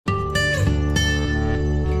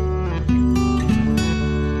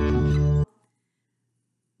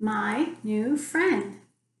My New Friend.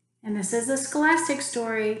 And this is a Scholastic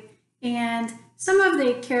story, and some of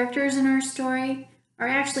the characters in our story are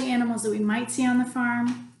actually animals that we might see on the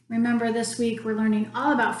farm. Remember, this week we're learning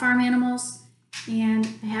all about farm animals, and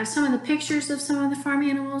I have some of the pictures of some of the farm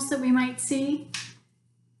animals that we might see.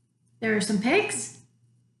 There are some pigs,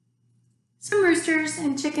 some roosters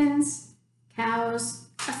and chickens, cows,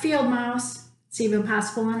 a field mouse, it's even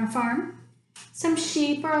possible on a farm, some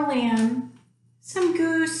sheep or a lamb, some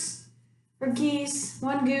goose or geese,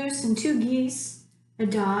 one goose and two geese, a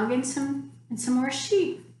dog and some more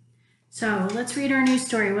sheep. So let's read our new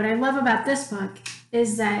story. What I love about this book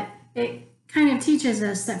is that it kind of teaches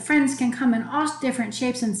us that friends can come in all different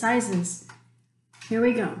shapes and sizes. Here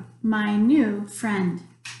we go. My New Friend.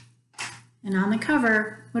 And on the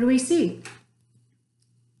cover, what do we see?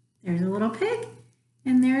 There's a little pig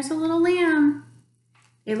and there's a little lamb.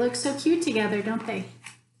 They look so cute together, don't they?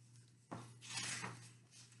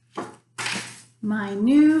 My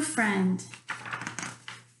New Friend.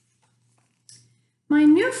 My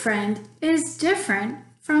new friend is different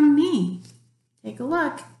from me. Take a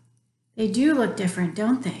look. They do look different,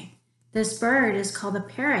 don't they? This bird is called a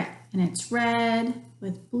parrot, and it's red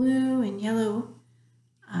with blue and yellow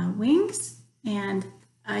wings and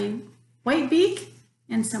a white beak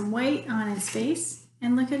and some white on his face.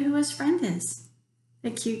 And look at who his friend is, the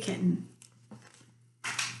cute kitten.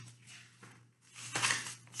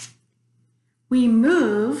 We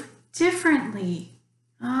move differently.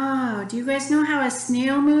 Oh, do you guys know how a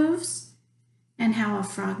snail moves and how a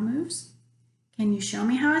frog moves? Can you show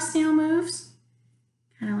me how a snail moves?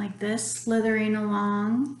 Kind of like this, slithering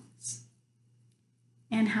along.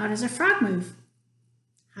 And how does a frog move?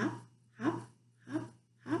 Hop, hop, hop,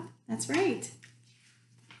 hop. That's right.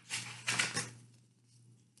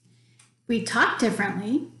 We talk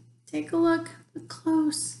differently. Take a look, look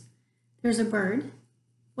close. There's a bird.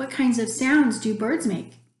 What kinds of sounds do birds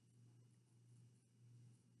make?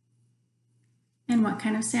 And what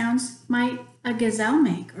kind of sounds might a gazelle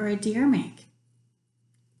make or a deer make?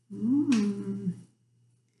 Well,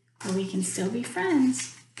 we can still be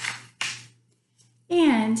friends.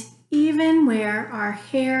 And even wear our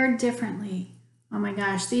hair differently. Oh my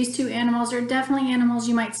gosh, these two animals are definitely animals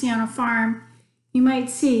you might see on a farm. You might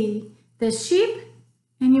see the sheep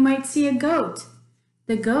and you might see a goat.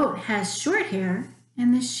 The goat has short hair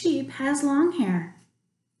and the sheep has long hair.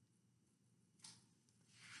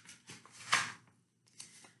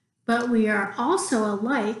 But we are also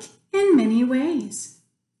alike in many ways.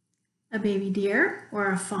 A baby deer or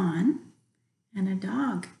a fawn and a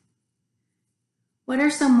dog. What are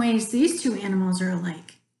some ways these two animals are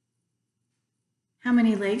alike? How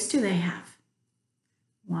many legs do they have?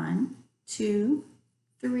 1, 2,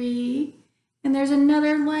 3, and there's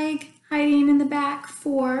another leg hiding in the back,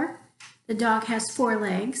 4. The dog has 4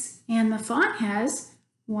 legs, and the fawn has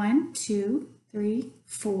 1, 2, 3,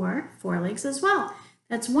 4 legs as well.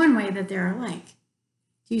 That's one way that they're alike.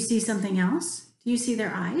 Do you see something else? Do you see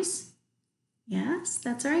their eyes? Yes,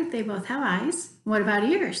 that's right. They both have eyes. What about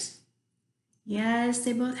ears? Yes,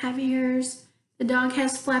 they both have ears. The dog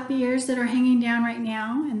has flappy ears that are hanging down right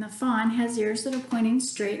now, and the fawn has ears that are pointing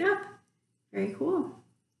straight up. Very cool.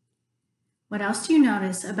 What else do you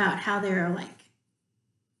notice about how they're alike?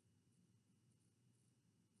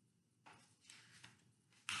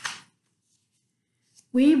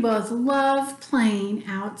 We both love playing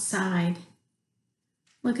outside.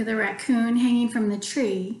 Look at the raccoon hanging from the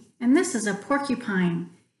tree, and this is a porcupine.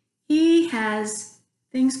 He has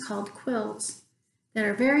things called quills that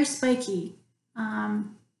are very spiky and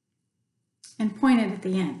pointed at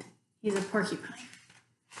the end. He's a porcupine.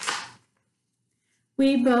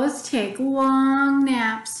 We both take long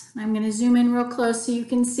naps. I'm going to zoom in real close so you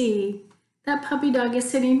can see. That puppy dog is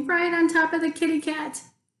sitting right on top of the kitty cat,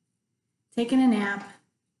 taking a nap.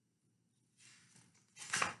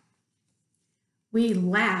 We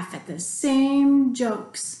laugh at the same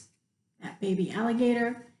jokes. That baby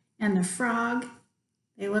alligator and the frog,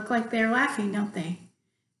 they look like they're laughing, don't they?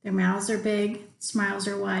 Their mouths are big, smiles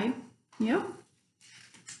are wide. Yep.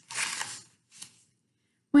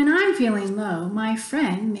 When I'm feeling low, my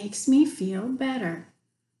friend makes me feel better.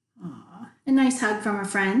 Aw, a nice hug from a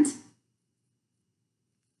friend.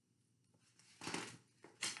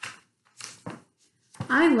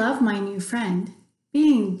 I love my new friend.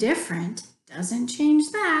 Being different doesn't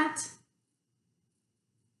change that.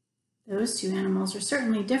 Those two animals are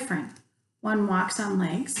certainly different. One walks on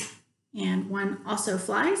legs and one also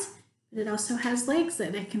flies, but it also has legs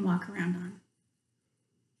that it can walk around on.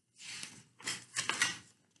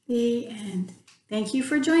 The end. Thank you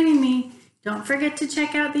for joining me. Don't forget to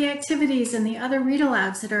check out the activities and the other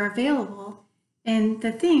read-alouds that are available and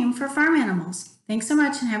the theme for farm animals. Thanks so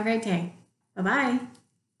much and have a great day. Bye-bye.